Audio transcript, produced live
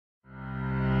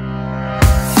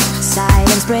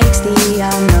Silence breaks the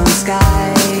unknown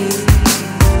sky.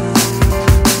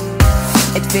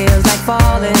 It feels like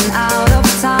falling out of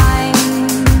time.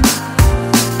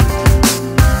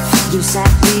 You said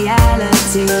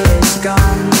reality is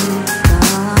gone.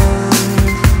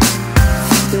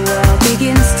 The world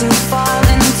begins to fall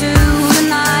into the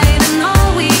night, and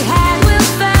all we had will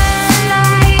fade.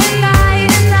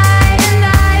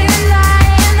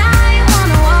 And I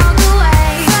wanna walk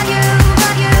away, but you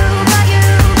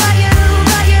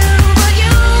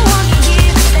want me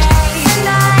here to stay. And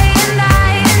I have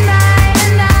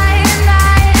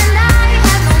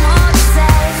no more to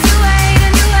say. You wait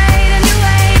and you wait and you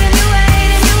wait and you wait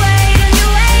and you wait and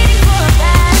you're waiting for a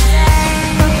better day,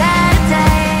 a better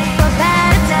day, a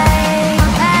better day,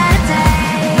 a better day,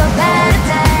 a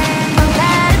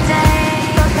better day,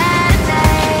 a better day, a better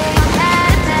day, a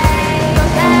better day, a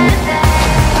better day,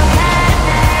 a better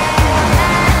day.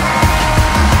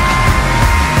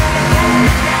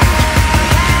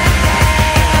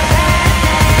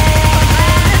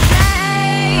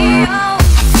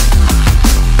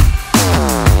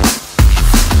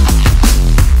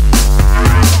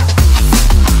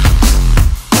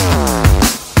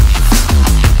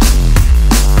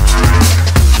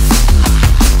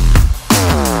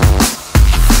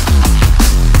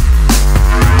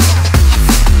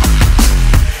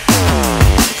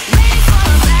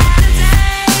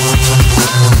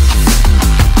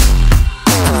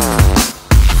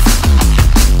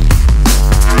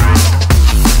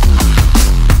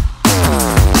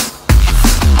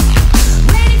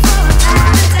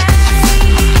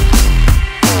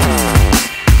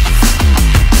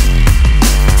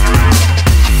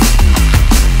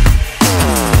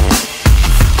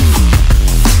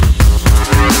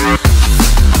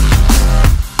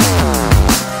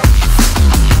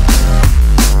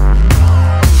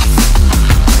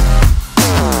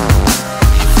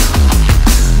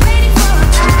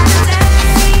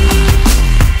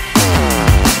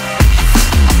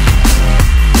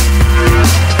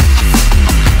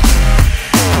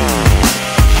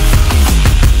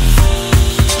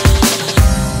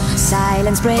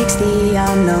 Silence breaks the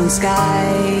unknown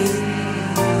sky.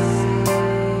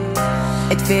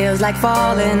 It feels like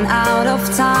falling out of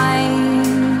time.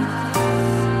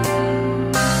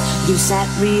 You said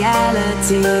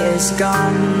reality is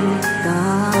gone,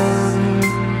 gone.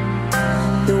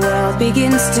 The world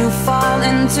begins to fall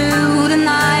into the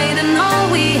night, and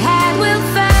all we had will